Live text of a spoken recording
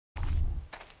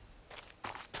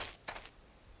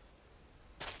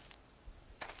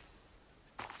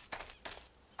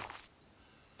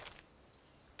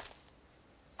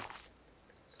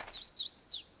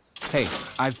Hey,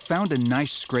 I've found a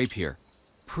nice scrape here.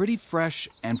 Pretty fresh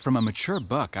and from a mature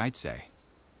buck, I'd say.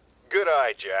 Good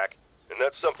eye, Jack. And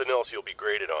that's something else you'll be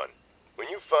graded on. When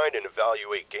you find and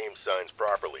evaluate game signs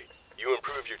properly, you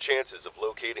improve your chances of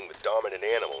locating the dominant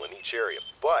animal in each area.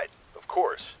 But, of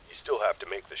course, you still have to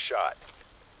make the shot.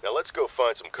 Now let's go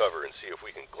find some cover and see if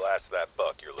we can glass that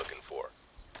buck you're looking for.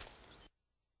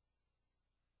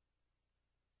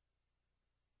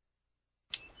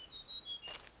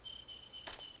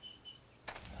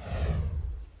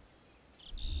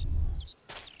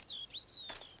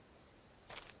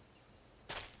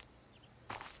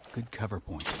 Good cover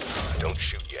point. Don't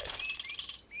shoot yet.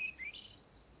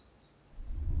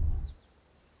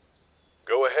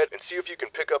 Go ahead and see if you can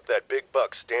pick up that big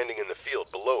buck standing in the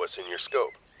field below us in your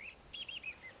scope.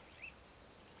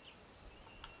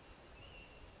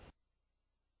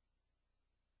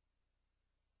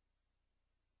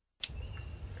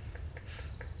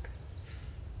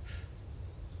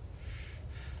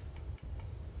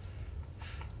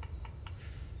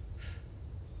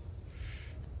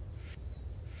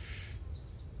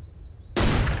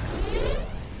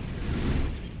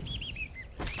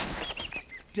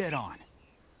 Dead on.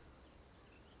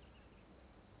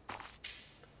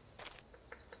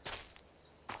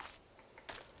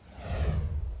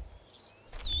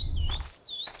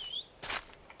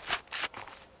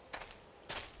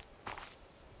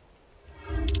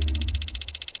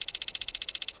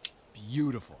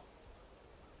 Beautiful.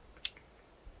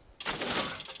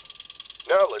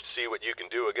 Now let's see what you can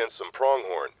do against some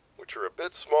pronghorn, which are a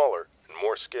bit smaller and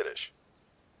more skittish.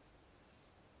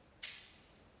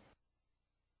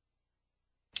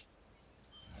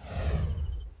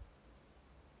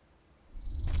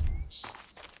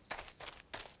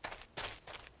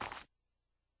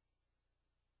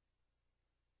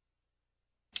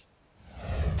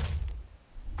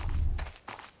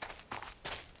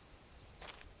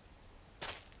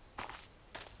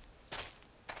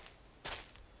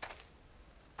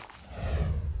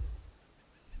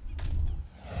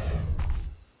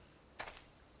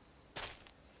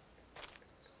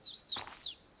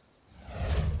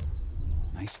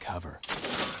 Nice cover.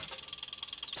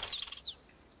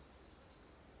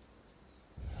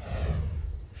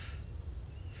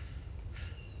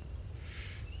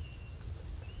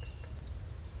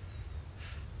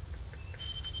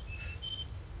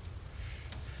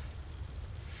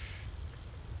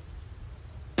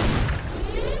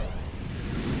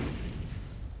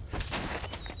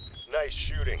 Nice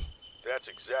shooting. That's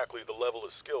exactly the level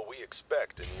of skill we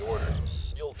expect in the order.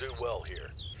 You'll do well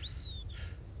here.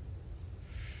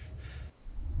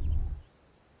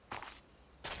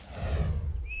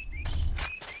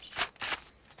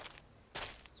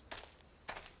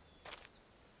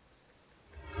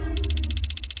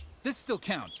 This still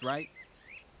counts, right?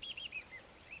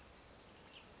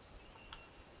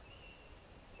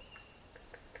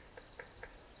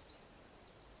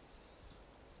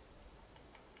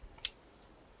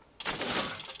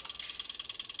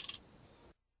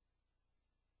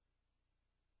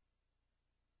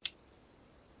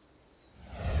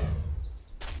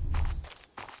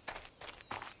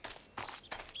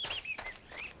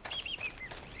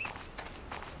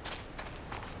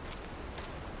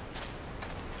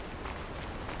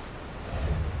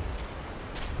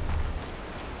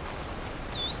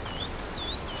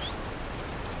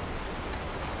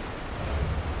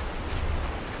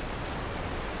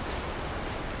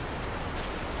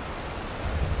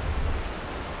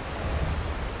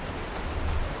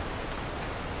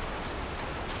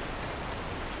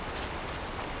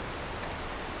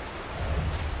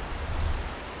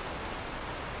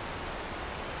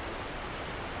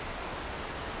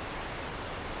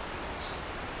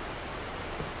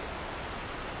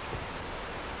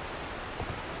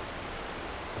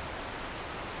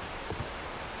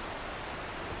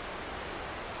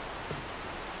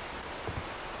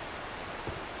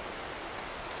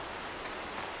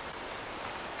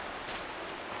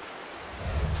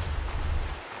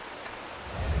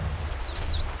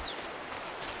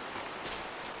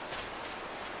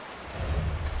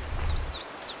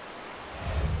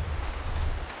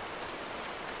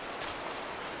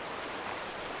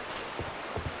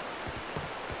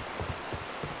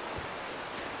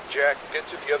 Jack, get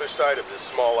to the other side of this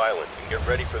small island and get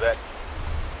ready for that.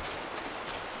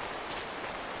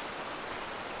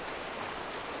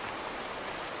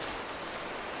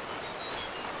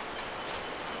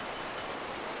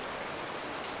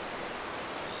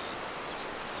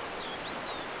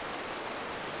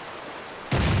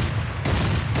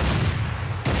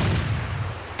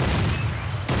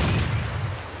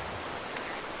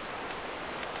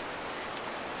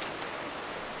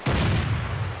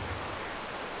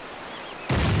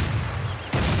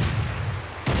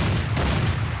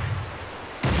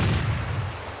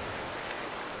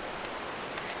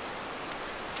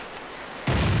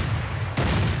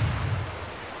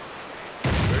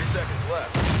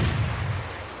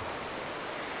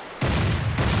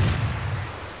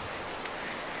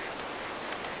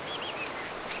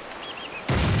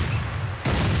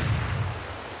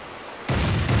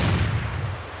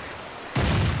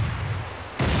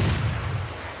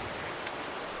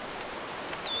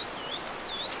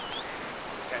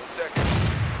 seconds.